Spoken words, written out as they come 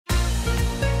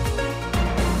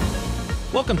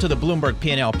Welcome to the Bloomberg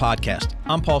P&L podcast.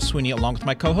 I'm Paul Sweeney along with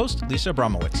my co-host, Lisa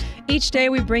Abramowitz. Each day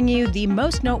we bring you the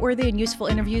most noteworthy and useful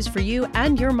interviews for you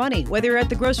and your money, whether you're at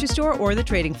the grocery store or the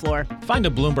trading floor. Find a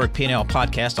Bloomberg P&L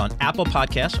podcast on Apple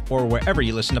Podcasts or wherever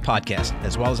you listen to podcasts,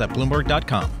 as well as at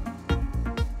Bloomberg.com.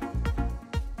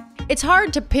 It's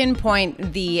hard to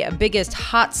pinpoint the biggest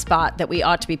hot spot that we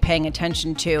ought to be paying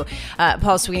attention to,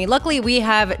 Paul Sweeney. Luckily, we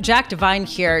have Jack Devine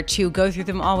here to go through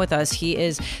them all with us. He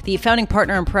is the founding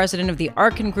partner and president of the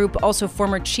Arkin Group, also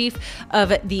former chief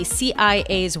of the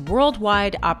CIA's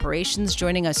worldwide operations,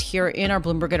 joining us here in our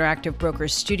Bloomberg Interactive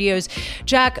Brokers studios.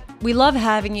 Jack, we love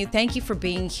having you. Thank you for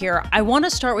being here. I want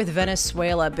to start with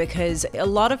Venezuela because a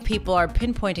lot of people are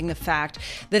pinpointing the fact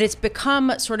that it's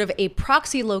become sort of a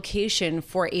proxy location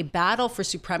for a battle for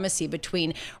supremacy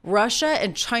between Russia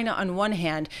and China on one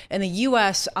hand and the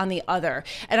U.S. on the other.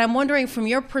 And I'm wondering, from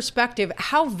your perspective,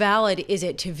 how valid is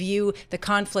it to view the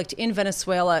conflict in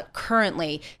Venezuela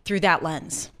currently through that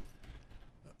lens?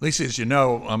 Lisa, as you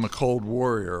know, I'm a Cold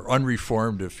Warrior,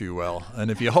 unreformed, if you will.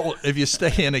 And if you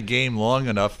stay in a game long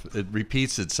enough, it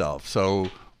repeats itself.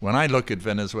 So when I look at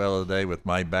Venezuela today, with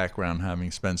my background, having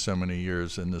spent so many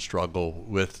years in the struggle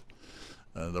with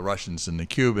the Russians and the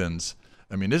Cubans,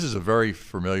 I mean, this is a very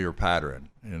familiar pattern.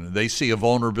 You know, they see a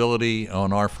vulnerability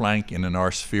on our flank and in our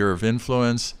sphere of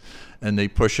influence, and they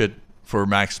push it for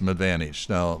maximum advantage.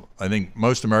 Now, I think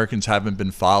most Americans haven't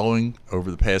been following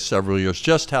over the past several years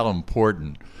just how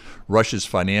important Russia's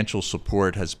financial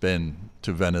support has been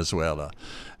to Venezuela.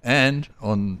 And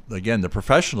on, again, the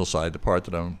professional side, the part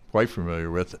that I'm quite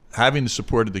familiar with, having the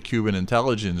support of the Cuban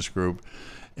intelligence group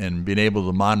and being able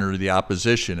to monitor the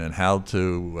opposition and how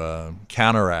to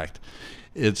counteract.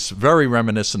 It's very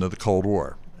reminiscent of the Cold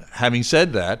War. Having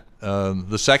said that,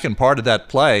 the second part of that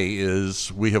play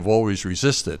is we have always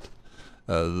resisted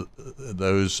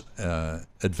those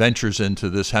adventures into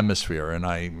this hemisphere. And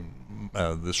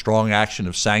the strong action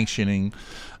of sanctioning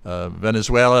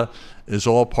Venezuela is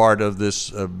all part of this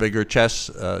bigger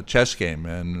chess game.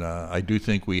 And I do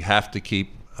think we have to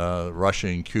keep Russia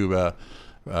and Cuba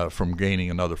from gaining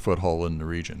another foothold in the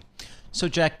region. So,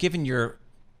 Jack, given your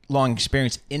long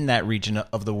experience in that region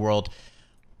of the world,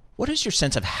 what is your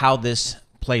sense of how this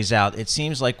plays out? It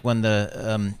seems like when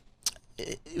there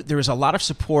is a lot of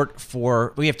support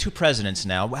for, we have two presidents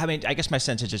now. I mean, I guess my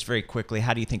sense is just very quickly,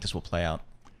 how do you think this will play out?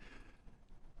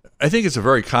 I think it's a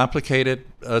very complicated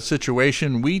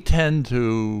situation. We tend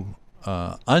to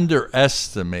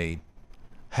underestimate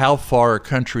how far a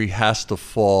country has to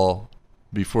fall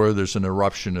before there's an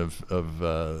eruption of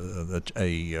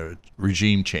a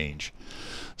regime change.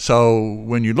 So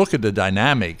when you look at the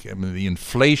dynamic, I mean, the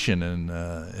inflation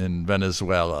in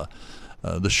Venezuela,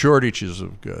 the shortages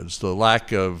of goods, the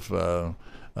lack of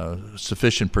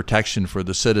sufficient protection for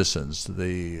the citizens,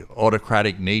 the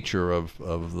autocratic nature of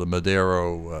the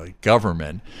Maduro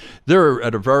government, they're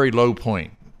at a very low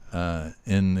point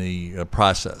in the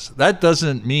process. That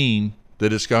doesn't mean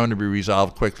that it's going to be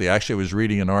resolved quickly. Actually, I was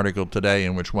reading an article today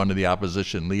in which one of the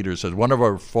opposition leaders said one of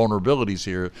our vulnerabilities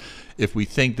here, if we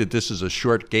think that this is a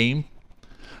short game,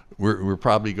 we're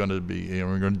probably going to be,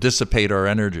 we're going to dissipate our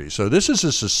energy. So this is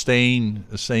a sustained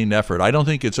effort. I don't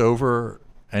think it's over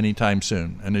anytime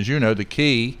soon. And as you know, the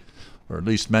key, or at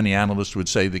least many analysts would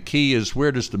say, the key is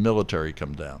where does the military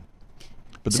come down?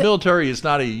 But the military is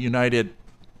not a united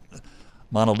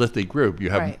monolithic group.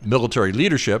 You have military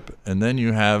leadership, and then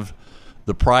you have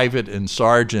the private and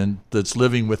sergeant that's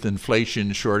living with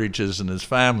inflation, shortages, and his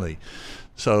family.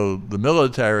 So the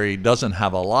military doesn't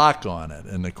have a lock on it.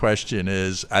 And the question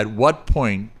is, at what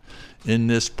point in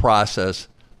this process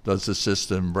does the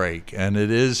system break? And it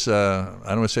is, I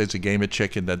don't want to say it's a game of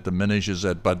chicken that diminishes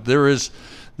it, but this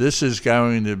is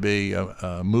going to be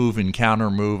a move and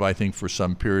counter move, I think, for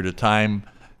some period of time.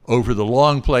 Over the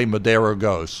long play, Maduro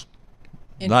goes.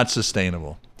 Not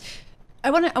sustainable. I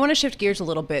want to shift gears a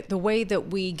little bit. The way that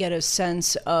we get a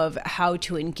sense of how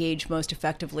to engage most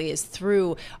effectively is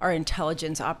through our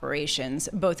intelligence operations,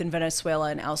 both in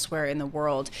Venezuela and elsewhere in the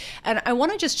world. And I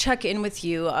want to just check in with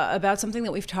you about something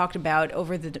that we've talked about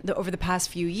over the past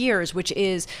few years, which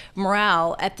is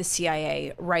morale at the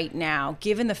CIA right now,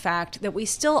 given the fact that we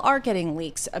still are getting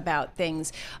leaks about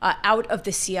things out of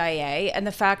the CIA, and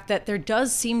the fact that there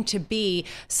does seem to be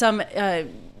some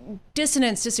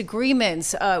dissonance,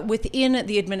 disagreements within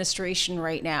the administration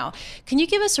right now. Can you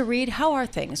give us a read? How are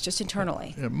things just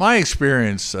internally? My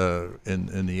experience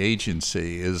in the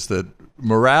agency is that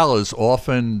morale is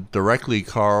often directly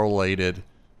correlated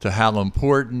to how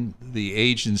important the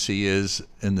agency is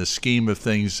in the scheme of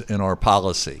things in our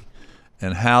policy.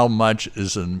 and how much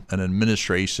is an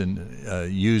administration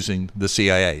using the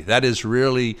CIA. That is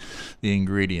really the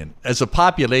ingredient. As a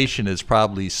population, it's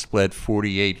probably split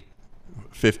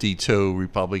 48-52,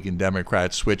 Republican,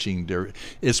 Democrats switching.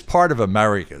 It's part of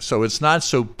America, so it's not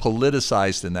so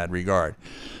politicized in that regard.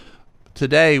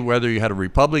 Today, whether you had a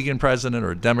Republican president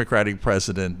or a Democratic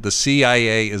president, the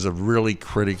CIA is a really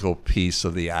critical piece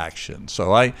of the action.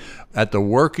 So at the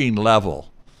working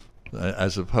level,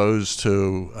 as opposed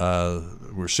to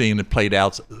we're seeing it played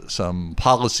out some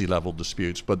policy level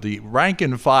disputes, but the rank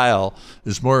and file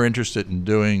is more interested in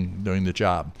doing the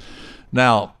job.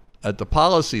 Now, at the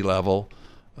policy level,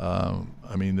 the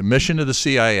mission of the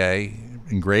CIA,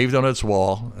 engraved on its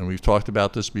wall, and we've talked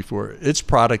about this before, its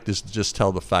product is to just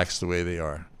tell the facts the way they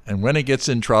are. And when it gets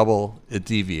in trouble, it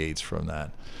deviates from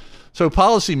that. So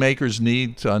policymakers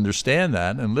need to understand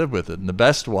that and live with it. And the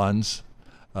best ones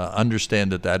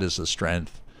understand that is a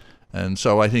strength. And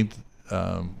so I think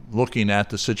looking at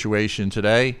the situation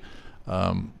today,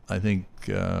 I think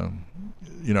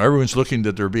everyone's looking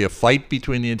that there be a fight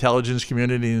between the intelligence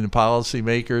community and the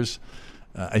policymakers.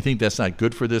 I think that's not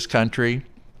good for this country.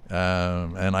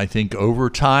 And I think over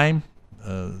time,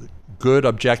 good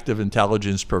objective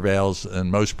intelligence prevails,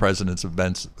 and most presidents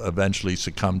eventually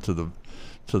succumb to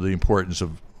the importance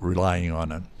of relying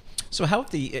on it. So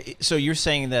so you're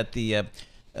saying that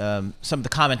some of the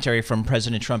commentary from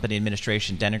President Trump and the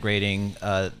administration denigrating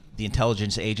the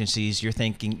intelligence agencies, you're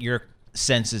thinking your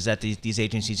sense is that these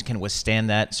agencies can withstand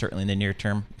that, certainly in the near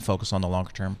term, focus on the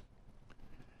longer term?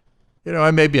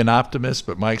 I may be an optimist,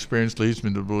 but my experience leads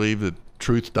me to believe that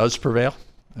truth does prevail,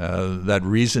 that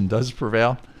reason does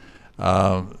prevail.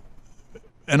 And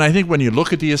I think when you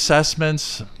look at the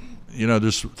assessments,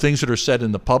 there's things that are said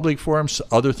in the public forums,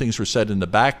 other things were said in the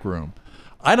back room.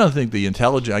 I don't think the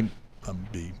intelligence,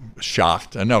 I'd be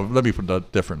shocked. Let me put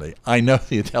it differently. I know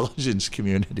the intelligence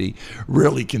community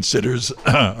really considers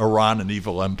Iran an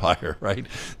evil empire, right?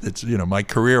 It's, my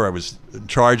career, I was in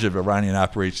charge of Iranian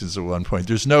operations at one point.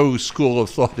 There's no school of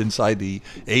thought inside the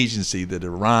agency that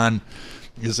Iran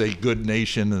is a good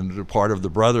nation and a part of the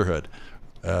Brotherhood.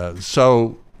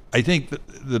 So I think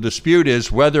the dispute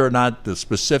is whether or not the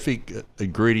specific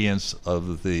ingredients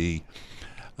of the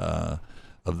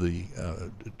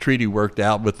treaty worked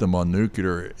out with them on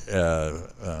nuclear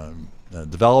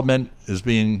development is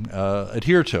being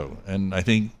adhered to. And I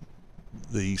think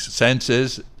the sense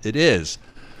is it is.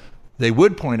 They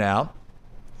would point out,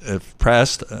 if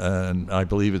pressed, and I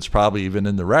believe it's probably even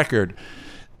in the record,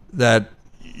 that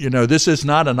this is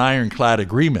not an ironclad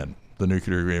agreement, the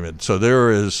nuclear agreement. So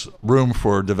there is room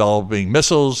for developing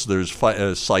missiles. There's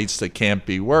sites that can't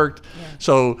be worked. Yeah.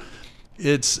 So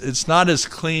it's not as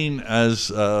clean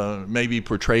as maybe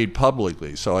portrayed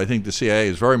publicly. So I think the CIA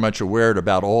is very much aware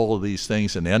about all of these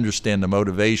things, and they understand the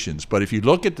motivations. But if you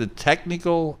look at the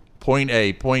technical point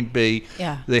A, point B,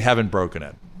 they haven't broken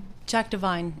it. Jack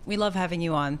Devine, we love having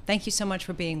you on. Thank you so much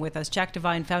for being with us. Jack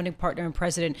Devine, founding partner and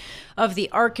president of the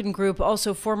Arkin Group,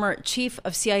 also former chief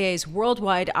of CIA's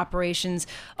worldwide operations,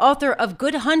 author of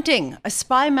Good Hunting, a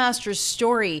spy master's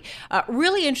story.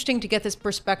 Really interesting to get this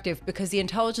perspective because the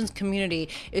intelligence community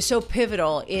is so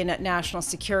pivotal in national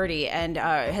security and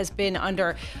has been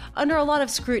under a lot of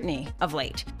scrutiny of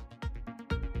late.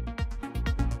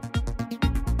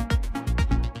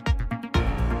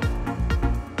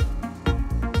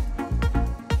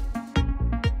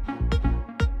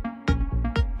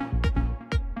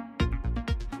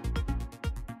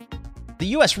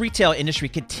 The U.S. retail industry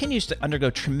continues to undergo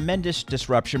tremendous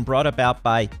disruption brought about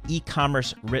by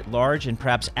e-commerce writ large and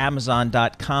perhaps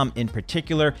Amazon.com in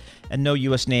particular. And no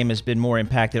U.S. name has been more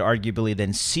impacted, arguably,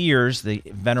 than Sears, the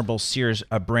venerable Sears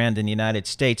brand in the United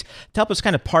States. To help us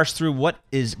kind of parse through what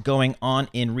is going on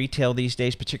in retail these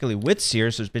days, particularly with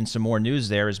Sears, there's been some more news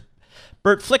there, is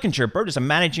Burt Flickinger. Burt is a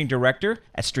managing director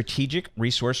at Strategic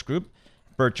Resource Group.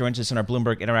 Burt joins us in our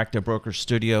Bloomberg Interactive Brokers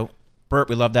studio. Burt,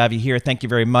 we love to have you here. Thank you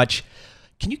very much.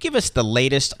 Can you give us the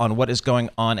latest on what is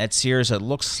going on at Sears? It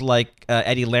looks like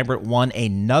Eddie Lampert won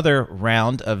another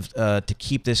round of to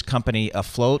keep this company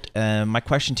afloat. My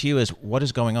question to you is, what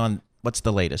is going on? What's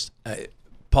the latest?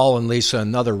 Paul and Lisa,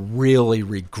 another really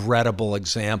regrettable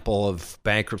example of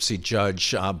bankruptcy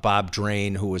judge Bob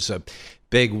Drain, who was a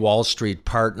big Wall Street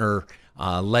partner,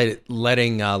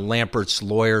 letting Lampert's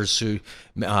lawyers, who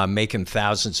making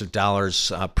thousands of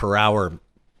dollars per hour,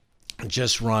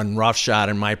 just run roughshod,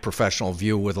 in my professional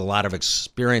view, with a lot of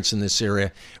experience in this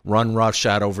area, run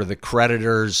roughshod over the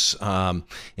creditors,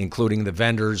 including the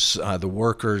vendors, the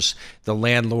workers, the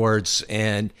landlords.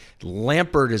 And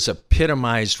Lampert has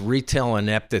epitomized retail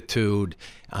ineptitude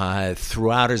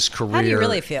throughout his career. How do you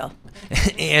really feel?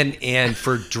 And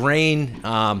for Drain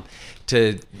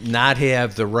to not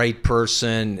have the right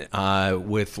person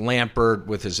with Lampert,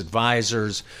 with his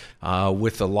advisors,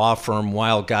 with the law firm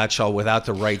Weil Gotshal, without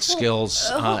the right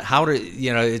skills,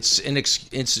 it's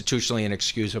institutionally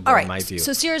inexcusable in my view.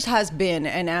 So Sears has been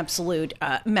an absolute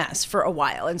mess for a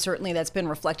while, and certainly that's been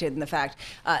reflected in the fact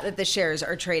that the shares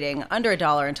are trading under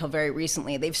 $1 until very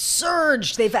recently. They've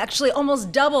surged. They've actually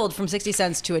almost doubled from 60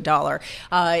 cents to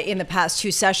 $1 in the past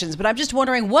 2 sessions. But I'm just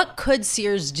wondering, what could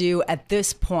Sears do at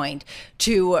this point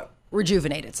to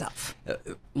rejuvenate itself?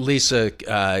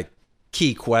 Lisa,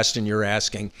 key question you're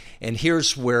asking. And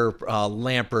here's where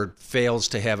Lampert fails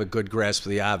to have a good grasp of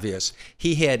the obvious.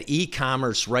 He had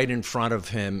e-commerce right in front of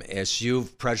him, as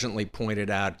you've presently pointed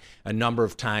out a number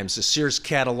of times. The Sears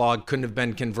catalog couldn't have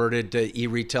been converted to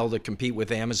e-retail to compete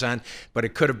with Amazon, but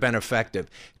it could have been effective.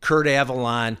 Kurt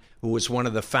Avalon, who was one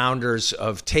of the founders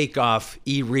of Takeoff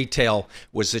e-retail,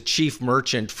 was the chief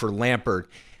merchant for Lampert.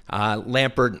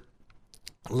 Lampert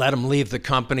let him leave the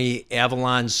company.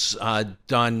 Avalon's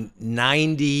done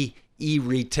 90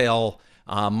 e-retail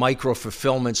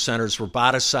micro-fulfillment centers,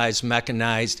 roboticized,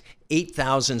 mechanized,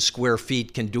 8,000 square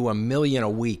feet, can do $1 million a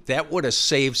week. That would have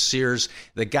saved Sears.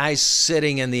 The guy's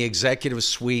sitting in the executive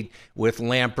suite with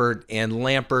Lampert, and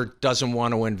Lampert doesn't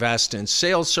want to invest in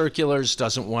sales circulars,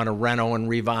 doesn't want to reno and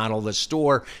remodel the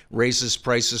store, raises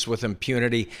prices with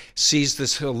impunity, sees the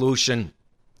solution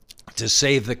to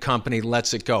save the company,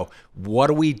 lets it go. What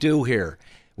do we do here?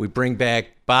 We bring back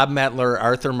Bob Mettler,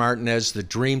 Arthur Martinez, the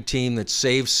dream team that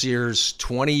saved Sears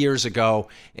 20 years ago,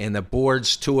 and the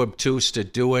board's too obtuse to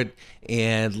do it.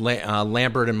 And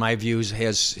Lampert, in my views,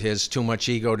 has too much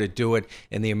ego to do it,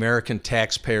 and the American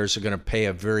taxpayers are going to pay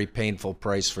a very painful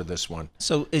price for this one.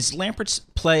 So is Lampert's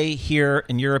play here,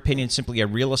 in your opinion, simply a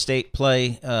real estate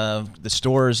play, the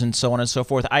stores and so on and so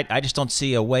forth? I just don't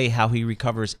see a way how he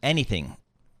recovers anything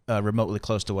remotely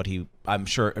close to what he, I'm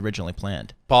sure, originally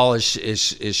planned. Paul,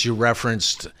 as you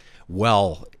referenced,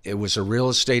 well, it was a real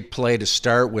estate play to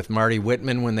start with Marty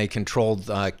Whitman when they controlled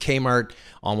Kmart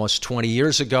almost 20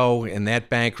 years ago, and that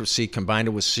bankruptcy combined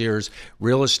it with Sears.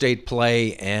 Real estate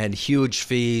play and huge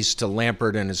fees to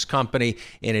Lampert and his company,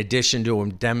 in addition to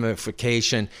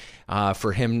indemnification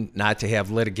for him not to have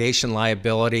litigation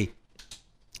liability.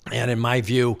 And in my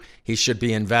view, he should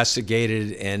be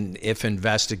investigated, and if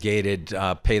investigated,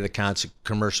 pay the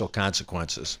commercial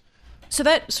consequences. So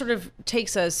that sort of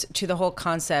takes us to the whole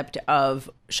concept of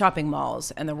shopping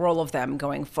malls and the role of them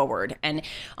going forward. And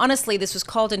honestly, this was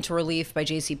called into relief by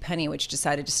JCPenney, which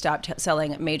decided to stop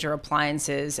selling major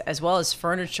appliances as well as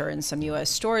furniture in some U.S.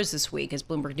 stores this week, as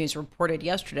Bloomberg News reported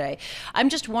yesterday. I'm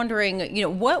just wondering,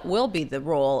 what will be the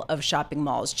role of shopping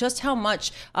malls? Just how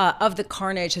much of the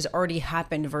carnage has already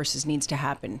happened versus needs to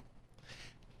happen?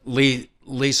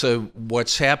 Lisa,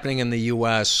 what's happening in the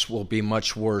U.S. will be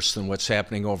much worse than what's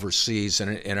happening overseas.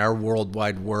 And in our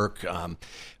worldwide work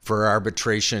for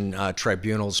arbitration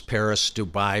tribunals, Paris,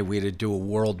 Dubai, we had to do a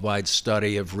worldwide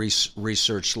study of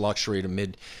research luxury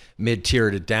to mid-tier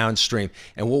to downstream.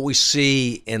 And what we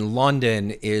see in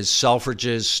London is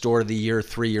Selfridges, Store of the Year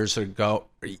 3 years ago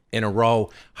in a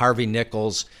row, Harvey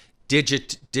Nichols,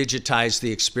 digitize the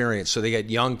experience. So they get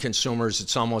young consumers.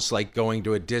 It's almost like going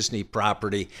to a Disney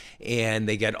property, and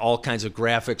they get all kinds of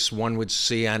graphics one would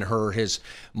see on his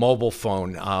mobile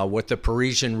phone. What the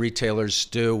Parisian retailers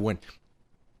do when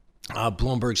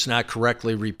Bloomberg's not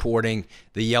correctly reporting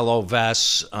the yellow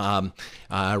vests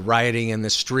rioting in the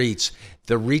streets.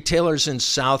 The retailers in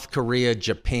South Korea,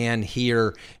 Japan,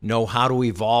 here know how to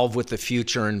evolve with the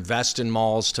future, invest in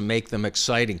malls to make them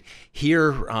exciting.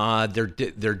 Here,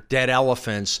 they're dead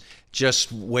elephants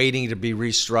just waiting to be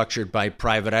restructured by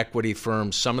private equity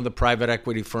firms. Some of the private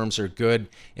equity firms are good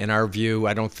in our view.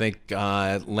 I don't think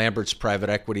Lampert's private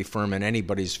equity firm in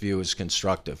anybody's view is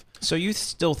constructive. So you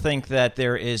still think that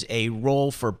there is a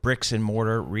role for bricks and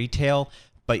mortar retail,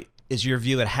 but is your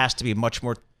view it has to be much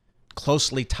more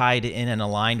closely tied in and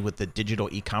aligned with the digital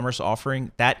e-commerce offering?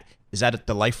 Is that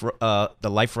the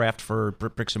life raft for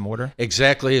bricks and mortar?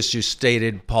 Exactly as you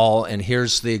stated, Paul, and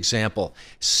here's the example.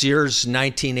 Sears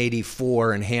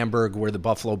 1984 in Hamburg, where the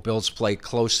Buffalo Bills play,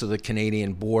 close to the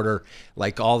Canadian border,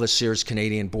 like all the Sears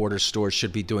Canadian border stores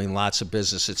should be doing lots of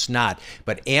business. It's not.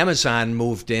 But Amazon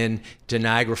moved in to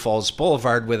Niagara Falls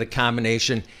Boulevard with a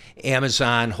combination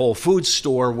Amazon Whole Foods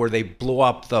store where they blew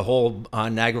up the whole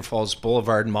Niagara Falls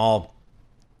Boulevard Mall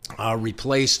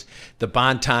replaced the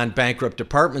Bon-Ton bankrupt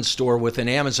department store with an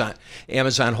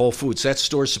Amazon Whole Foods. That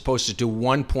store is supposed to do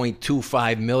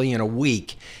 $1.25 million a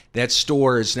week. That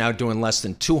store is now doing less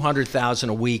than $200,000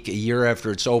 a week. A year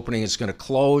after its opening, it's going to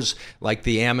close like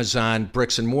the Amazon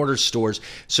bricks and mortar stores.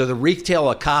 So the retail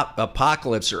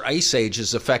apocalypse or ice age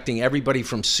is affecting everybody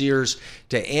from Sears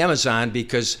to Amazon,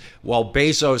 because while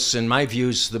Bezos, in my view,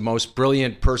 is the most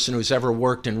brilliant person who's ever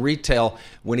worked in retail,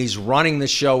 when he's running the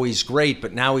show, he's great.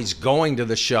 But now he's going to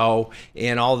the show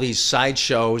and all these side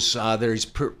shows that he's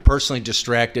personally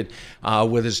distracted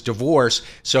with his divorce.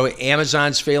 So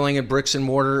Amazon's failing in bricks and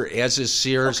mortar, as is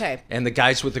Sears, and the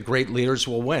guys with the great leaders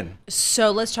will win. So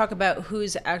let's talk about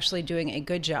who's actually doing a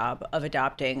good job of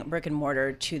adopting brick and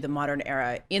mortar to the modern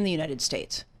era in the United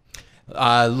States.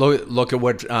 Look at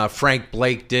what Frank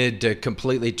Blake did to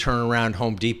completely turn around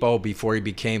Home Depot before he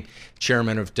became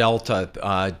chairman of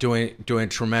Delta, doing a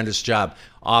tremendous job.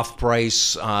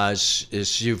 Off-price,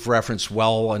 as you've referenced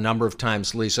well a number of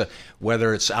times, Lisa,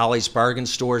 whether it's Ollie's Bargain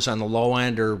Stores on the low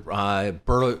end or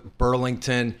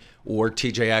Burlington or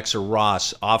TJX or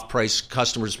Ross, off-price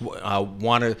customers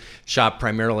want to shop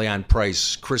primarily on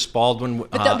price. Chris Baldwin.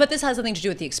 But this has something to do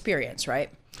with the experience, right?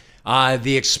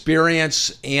 The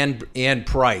experience and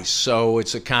price. So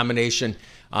it's a combination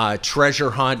treasure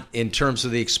hunt in terms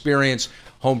of the experience.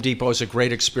 Home Depot is a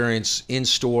great experience in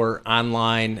store,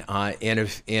 online, and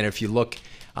if you look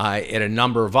at a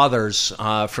number of others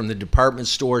from the department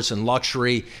stores and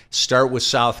luxury, start with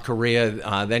South Korea,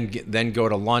 then go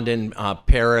to London,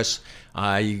 Paris.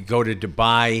 You go to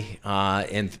Dubai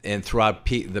and throughout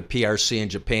the PRC in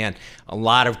Japan. A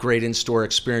lot of great in-store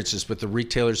experiences, but the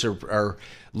retailers are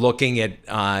looking at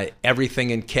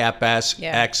everything in CapEx,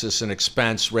 access, and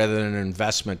expense rather than an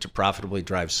investment to profitably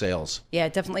drive sales. Yeah,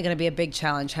 definitely going to be a big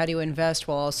challenge. How do you invest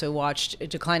while also watch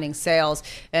declining sales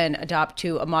and adopt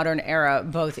to a modern era,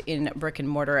 both in brick and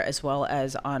mortar as well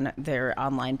as on their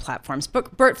online platforms?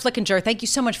 Burt Flickinger, thank you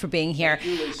so much for being here.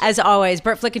 As always,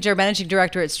 Burt Flickinger, Managing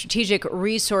Director at Strategic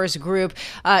Resource Group.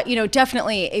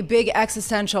 Definitely a big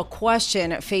existential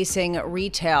question facing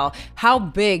retail. How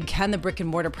big can the brick and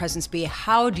mortar presence be?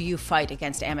 How do you fight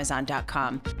against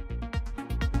Amazon.com?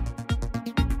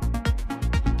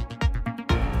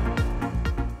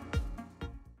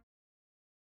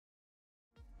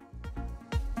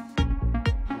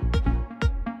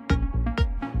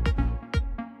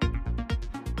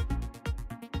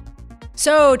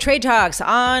 So trade talks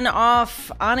on,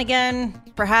 off, on again,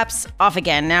 perhaps off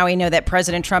again. Now we know that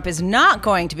President Trump is not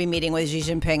going to be meeting with Xi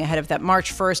Jinping ahead of that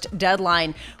March 1st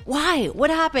deadline. Why? What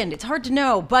happened? It's hard to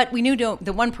know, but we knew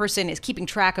the one person is keeping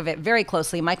track of it very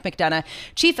closely, Mike McDonough,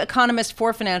 Chief Economist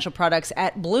for Financial Products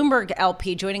at Bloomberg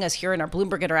LP, joining us here in our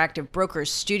Bloomberg Interactive Brokers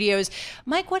studios.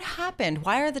 Mike, what happened?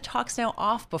 Why are the talks now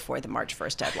off before the March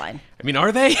 1st deadline? I mean,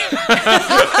 are they? All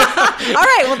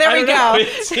right, well, there we go.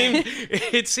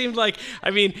 It seemed like,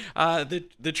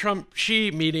 the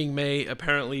Trump-Xi meeting may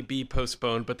apparently be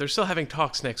postponed, but they're still having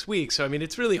talks next week. So,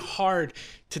 it's really hard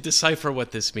to decipher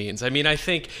what this means. I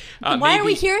think why are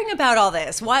we hearing about all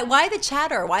this? Why the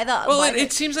chatter? Why the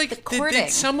it seems like did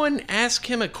someone ask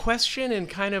him a question in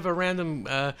kind of a random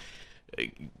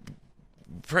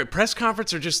press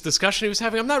conference or just discussion he was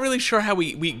having? I'm not really sure how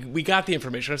we got the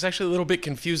information. I was actually a little bit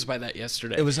confused by that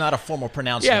yesterday. It was not a formal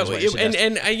pronouncement. Yeah,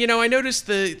 I noticed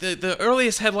the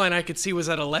earliest headline I could see was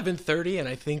at 11:30, and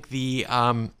I think the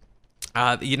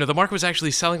market was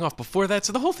actually selling off before that,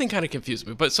 so the whole thing kind of confused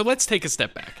me. But so let's take a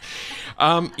step back.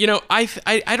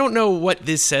 I don't know what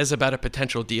this says about a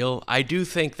potential deal. I do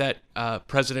think that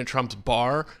President Trump's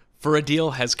bar for a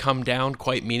deal has come down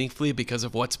quite meaningfully because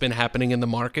of what's been happening in the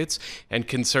markets and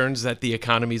concerns that the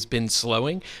economy's been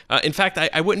slowing. In fact,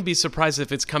 I wouldn't be surprised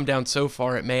if it's come down so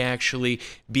far it may actually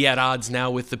be at odds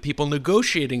now with the people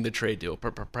negotiating the trade deal.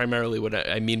 Primarily what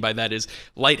I mean by that is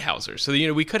lighthousers. So,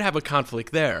 we could have a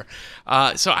conflict there.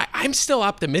 So I'm still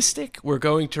optimistic we're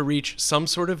going to reach some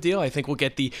sort of deal. I think we'll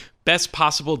get the best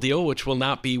possible deal, which will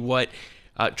not be what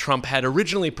Trump had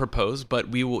originally proposed,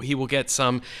 but he will get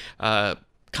some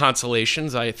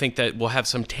consolations. I think that we'll have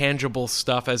some tangible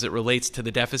stuff as it relates to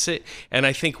the deficit, and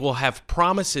I think we'll have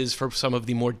promises for some of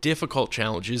the more difficult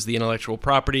challenges, the intellectual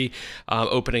property,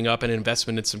 opening up an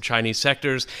investment in some Chinese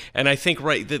sectors. And I think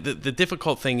the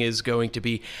difficult thing is going to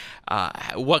be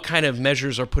what kind of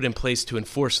measures are put in place to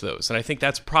enforce those. And I think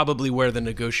that's probably where the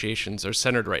negotiations are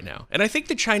centered right now. And I think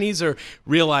the Chinese are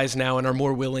realized now and are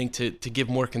more willing to give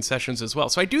more concessions as well.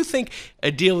 So I do think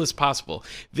a deal is possible.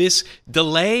 This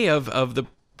delay of the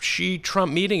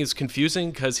Xi-Trump meeting is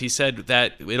confusing because he said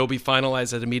that it'll be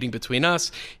finalized at a meeting between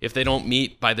us. If they don't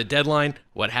meet by the deadline,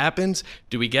 what happens?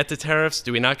 Do we get the tariffs?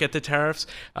 Do we not get the tariffs?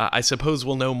 I suppose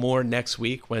we'll know more next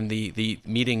week when the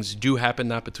meetings do happen,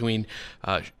 not between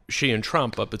Xi and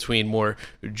Trump, but between more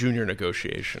junior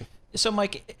negotiation. So,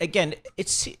 Mike, again,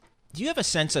 do you have a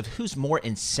sense of who's more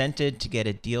incented to get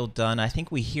a deal done? I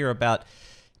think we hear about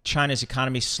China's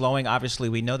economy slowing. Obviously,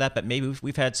 we know that, but maybe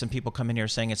we've had some people come in here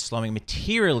saying it's slowing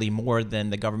materially more than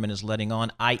the government is letting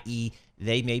on, i.e.,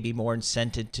 they may be more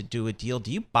incented to do a deal.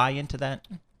 Do you buy into that?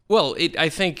 Well, I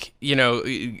think,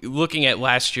 looking at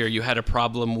last year, you had a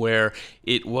problem where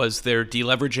it was their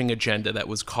deleveraging agenda that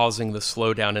was causing the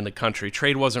slowdown in the country.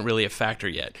 Trade wasn't really a factor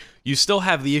yet. You still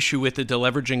have the issue with the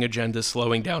deleveraging agenda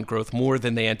slowing down growth more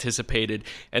than they anticipated.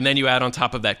 And then you add on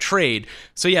top of that trade.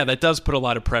 So, yeah, that does put a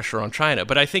lot of pressure on China.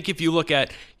 But I think if you look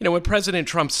at, when President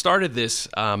Trump started this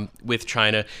with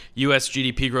China, U.S.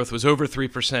 GDP growth was over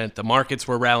 3%. The markets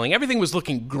were rallying. Everything was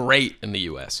looking great in the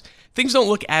U.S. Things don't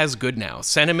look as good now.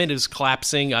 Sentiment is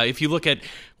collapsing. If you look at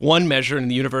one measure in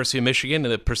the University of Michigan,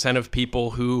 the percent of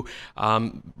people who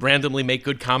randomly make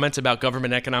good comments about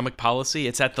government economic policy,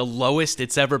 it's at the lowest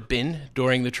it's ever been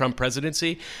during the Trump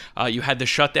presidency. You had the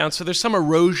shutdown. So there's some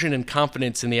erosion in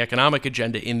confidence in the economic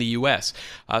agenda in the U.S.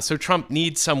 So Trump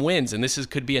needs some wins, and this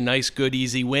could be a nice, good,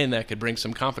 easy win that could bring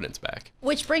some confidence back.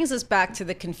 Which brings us back to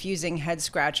the confusing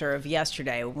head-scratcher of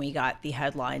yesterday when we got the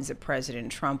headlines that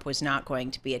President Trump was not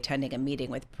going to be attending a meeting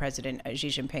with President Xi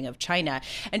Jinping of China.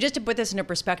 And just to put this into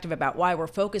perspective about why we're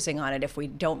focusing on it if we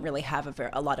don't really have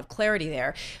a lot of clarity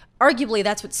there, arguably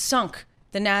that's what sunk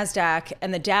the NASDAQ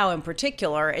and the Dow in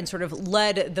particular and sort of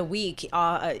led the week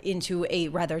into a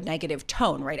rather negative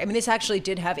tone, right? I mean, this actually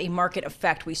did have a market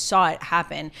effect. We saw it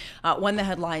happen when the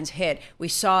headlines hit. We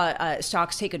saw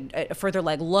stocks take a further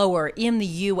leg lower in the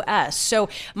U.S. So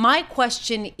my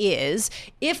question is,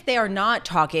 if they are not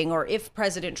talking or if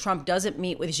President Trump doesn't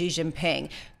meet with Xi Jinping,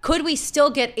 could we still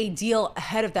get a deal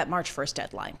ahead of that March 1st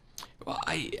deadline? Well,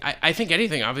 I think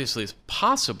anything obviously is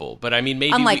possible, but I mean,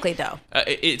 maybe unlikely though.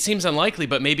 It seems unlikely,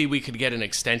 but maybe we could get an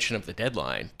extension of the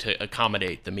deadline to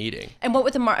accommodate the meeting. And what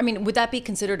would would that be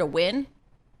considered a win?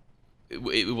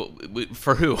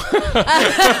 For who? Fair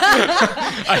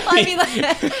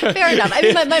enough. I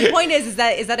mean, my point is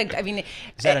that is that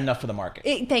enough for the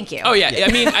market? Thank you. Oh yeah.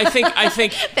 I mean, I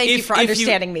think. Thank you for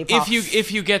understanding me, Paul.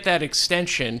 If you get that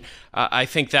extension, I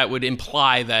think that would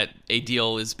imply that a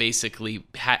deal is basically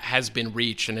has been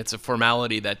reached, and it's a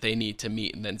formality that they need to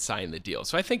meet and then sign the deal.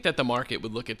 So I think that the market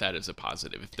would look at that as a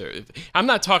positive. I'm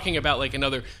not talking about like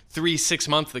another 3-6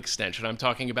 month extension. I'm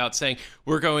talking about saying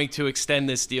we're going to extend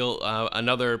this deal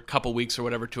another couple weeks or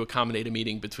whatever to accommodate a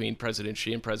meeting between President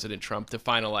Xi and President Trump to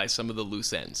finalize some of the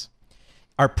loose ends.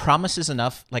 Are promises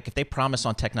enough? Like if they promise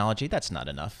on technology, that's not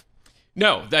enough.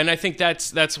 No, and I think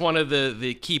that's one of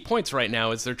the key points right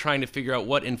now is they're trying to figure out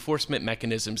what enforcement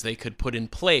mechanisms they could put in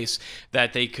place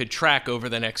that they could track over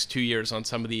the next 2 years on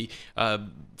some of the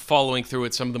following through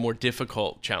with some of the more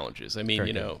difficult challenges. I mean,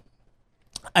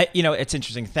 it's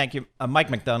interesting. Thank you, Mike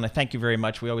McDonough. Thank you very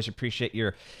much. We always appreciate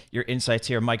your insights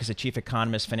here. Mike is a chief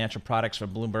economist, financial products for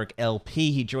Bloomberg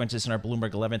LP. He joins us in our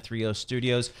Bloomberg 1130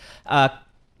 studios.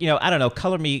 I don't know,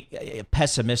 color me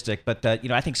pessimistic, but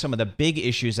I think some of the big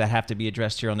issues that have to be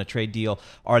addressed here on the trade deal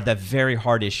are the very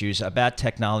hard issues about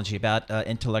technology, about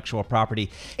intellectual property.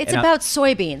 It's about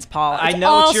soybeans, Paul. I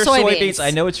know it's your soybeans.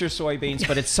 I know it's your soybeans,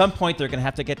 but at some point they're going to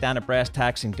have to get down to brass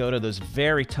tacks and go to those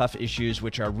very tough issues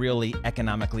which are really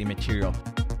economically material.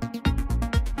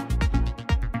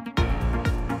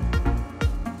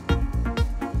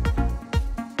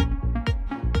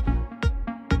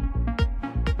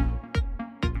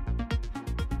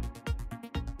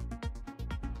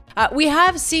 We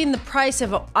have seen the price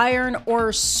of iron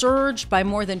ore surge by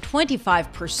more than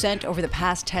 25% over the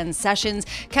past 10 sessions,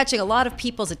 catching a lot of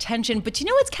people's attention. But do you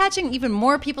know what's catching even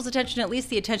more people's attention, at least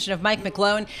the attention of Mike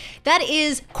McGlone? That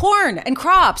is corn and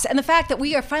crops and the fact that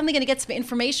we are finally going to get some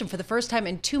information for the first time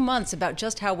in 2 months about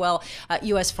just how well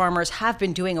U.S. farmers have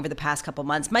been doing over the past couple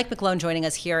months. Mike McGlone joining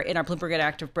us here in our Bloomberg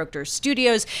Interactive Brokers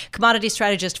studios, commodity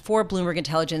strategist for Bloomberg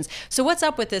Intelligence. So what's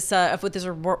up with this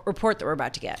report that we're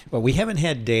about to get? Well, we haven't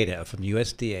had data from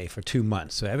USDA for 2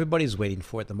 months, so everybody's waiting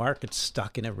for it. The market's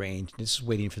stuck in a range, just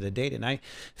waiting for the data. And I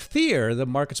fear the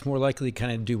market's more likely to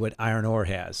kind of do what iron ore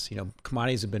has.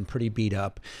 Commodities have been pretty beat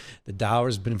up. The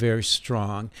dollar's been very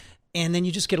strong. And then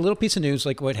you just get a little piece of news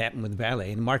like what happened with Vale,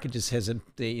 and the market just has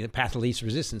the path of least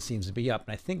resistance seems to be up.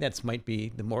 And I think that might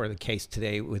be the more of the case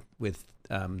today with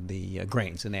the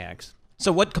grains and ags.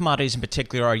 So what commodities in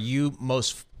particular are you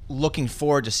most looking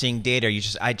forward to seeing data?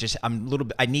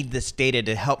 I need this data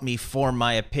to help me form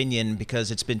my opinion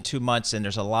because it's been 2 months and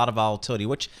there's a lot of volatility.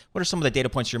 What are some of the data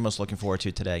points you're most looking forward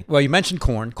to today? Well, you mentioned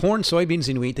corn, soybeans,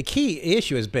 and wheat. The key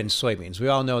issue has been soybeans. We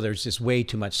all know there's just way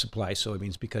too much supply of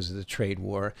soybeans because of the trade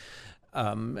war.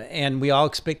 And we all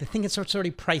expect, I think it's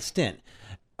already priced in.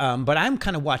 But I'm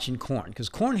kind of watching corn because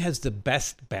corn has the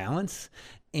best balance.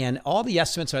 And all the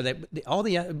estimates are that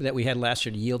that we had last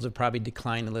year, the yields have probably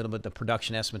declined a little bit. The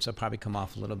production estimates have probably come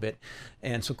off a little bit.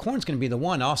 And so corn's going to be the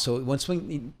one also. Once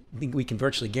we can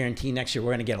virtually guarantee next year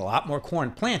we're going to get a lot more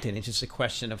corn planted. It's just a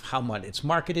question of how much it's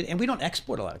marketed. And we don't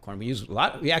export a lot of corn.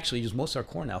 We actually use most of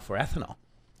our corn now for ethanol.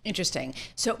 Interesting.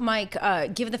 So, Mike,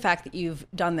 given the fact that you've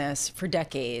done this for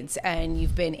decades and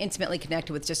you've been intimately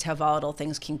connected with just how volatile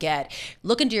things can get,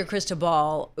 look into your crystal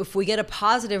ball. If we get a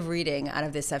positive reading out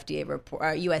of this FDA report,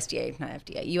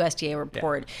 USDA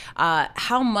report,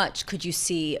 how much could you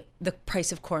see the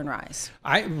price of corn rise?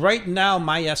 Right now,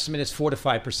 my estimate is 4 to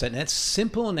 5%. That's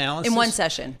simple analysis. In one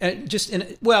session?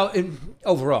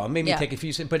 Overall, maybe take a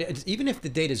few cents. But even if the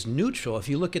data is neutral, if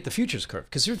you look at the futures curve,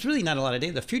 because there's really not a lot of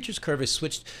data, the futures curve is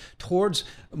switched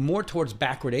more towards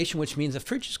backwardation, which means the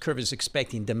futures curve is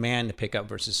expecting demand to pick up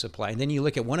versus supply. And then you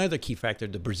look at one other key factor,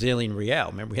 the Brazilian real.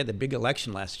 Remember, we had the big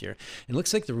election last year. It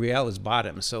looks like the real is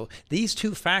bottom. So these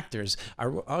two factors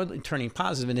are turning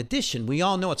positive. In addition, we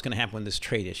all know what's going to happen with this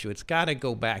trade issue. It's got to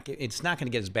go back. It's not going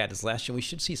to get as bad as last year. We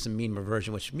should see some mean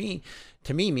reversion, which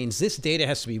to me means this data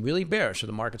has to be really bearish, so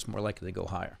the market's more likely to go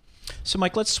higher. So,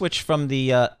 Mike, let's switch from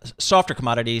the softer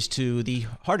commodities to the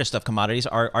hardest of commodities,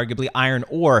 arguably iron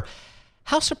ore.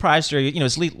 How surprised are you?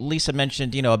 As Lisa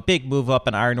mentioned, a big move up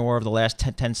in iron ore over the last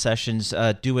 10 sessions,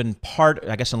 due in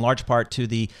large part to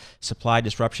the supply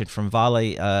disruption from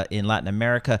Vale in Latin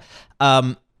America.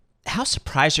 How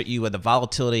surprised are you with the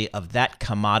volatility of that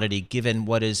commodity, given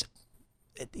what is,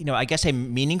 a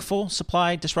meaningful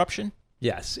supply disruption?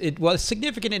 Yes, it was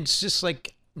significant. It's just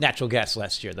like natural gas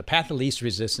last year. The path of least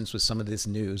resistance with some of this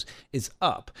news is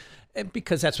up,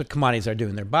 because that's what commodities are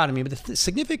doing. They're bottoming. But the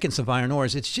significance of iron ore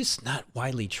is it's just not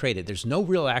widely traded. There's no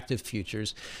real active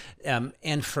futures.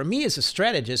 And for me as a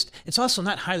strategist, it's also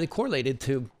not highly correlated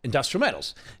to industrial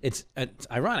metals. It's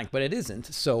ironic, but it isn't.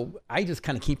 So I just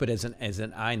kind of keep it as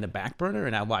an eye in the back burner,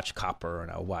 and I watch copper and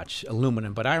I watch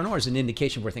aluminum. But iron ore is an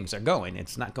indication where things are going.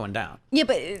 It's not going down. Yeah,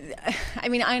 but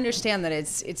I understand that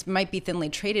it might be thinly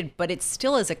traded, but it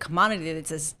still is a commodity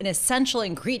that's an essential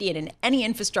ingredient in any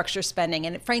infrastructure spending.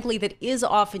 And frankly, that is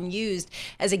often used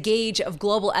as a gauge of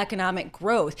global economic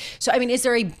growth. So, is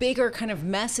there a bigger kind of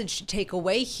message to take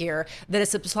away here that a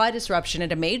supply disruption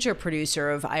at a major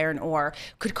producer of iron ore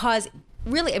could cause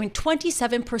really,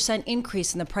 27%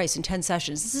 increase in the price in 10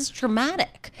 sessions? This is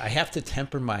dramatic. I have to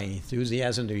temper my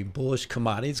enthusiasm to be bullish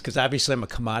commodities because obviously I'm a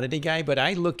commodity guy, but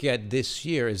I look at this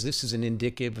year as this is an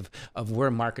indicative of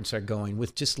where markets are going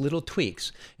with just little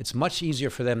tweaks. It's much easier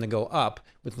for them to go up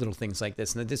with little things like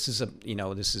this. And this is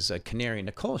a canary in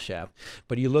the coal shaft.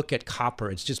 But you look at copper,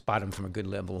 it's just bottomed from a good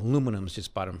level. Aluminum's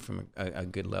just bottomed from a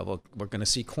good level. We're going to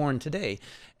see corn today.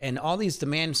 And all these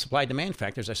supply-demand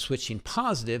factors are switching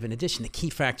positive. In addition, the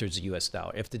key factor is the U.S.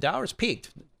 dollar. If the dollar's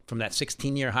peaked from that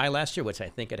 16-year high last year, which I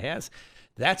think it has,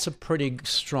 that's a pretty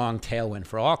strong tailwind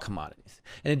for all commodities.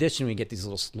 In addition, we get these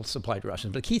little supply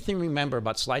disruptions. But the key thing to remember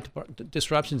about supply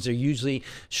disruptions, they're usually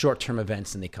short-term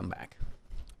events and they come back.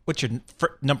 What's your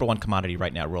number one commodity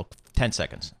right now, real 10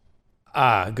 seconds?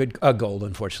 Gold,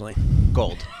 unfortunately.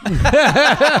 Gold.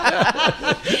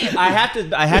 I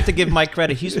have to give Mike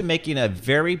credit. He's been making a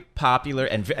very popular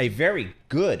and a very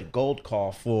good gold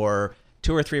call for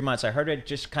 2 or 3 months. I heard it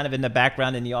just kind of in the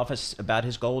background in the office about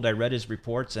his gold. I read his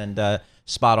reports and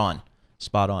spot on.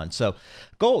 So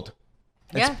gold.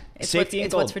 It's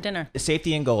what's for dinner.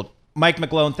 Safety and gold. Mike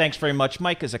McGlone, thanks very much.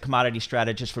 Mike is a commodity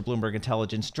strategist for Bloomberg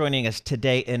Intelligence, joining us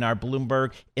today in our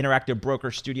Bloomberg Interactive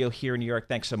Broker studio here in New York.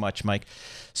 Thanks so much, Mike.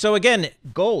 So again,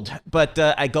 gold, but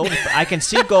I can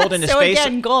see gold in the space.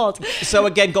 So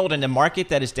again, gold in the market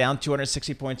that is down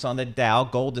 260 points on the Dow.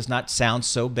 Gold does not sound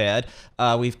so bad.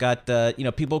 We've got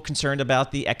people concerned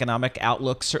about the economic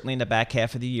outlook, certainly in the back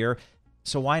half of the year.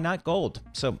 So why not gold?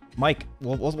 So Mike,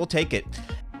 we'll take it.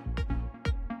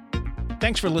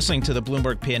 Thanks for listening to the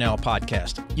Bloomberg P&L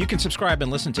podcast. You can subscribe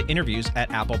and listen to interviews at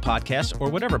Apple Podcasts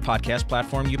or whatever podcast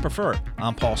platform you prefer.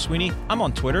 I'm Paul Sweeney. I'm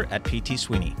on Twitter at PT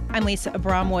Sweeney. I'm Lisa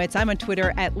Abramowitz. I'm on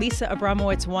Twitter at Lisa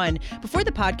Abramowitz1. Before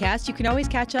the podcast, you can always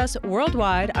catch us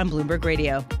worldwide on Bloomberg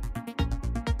Radio.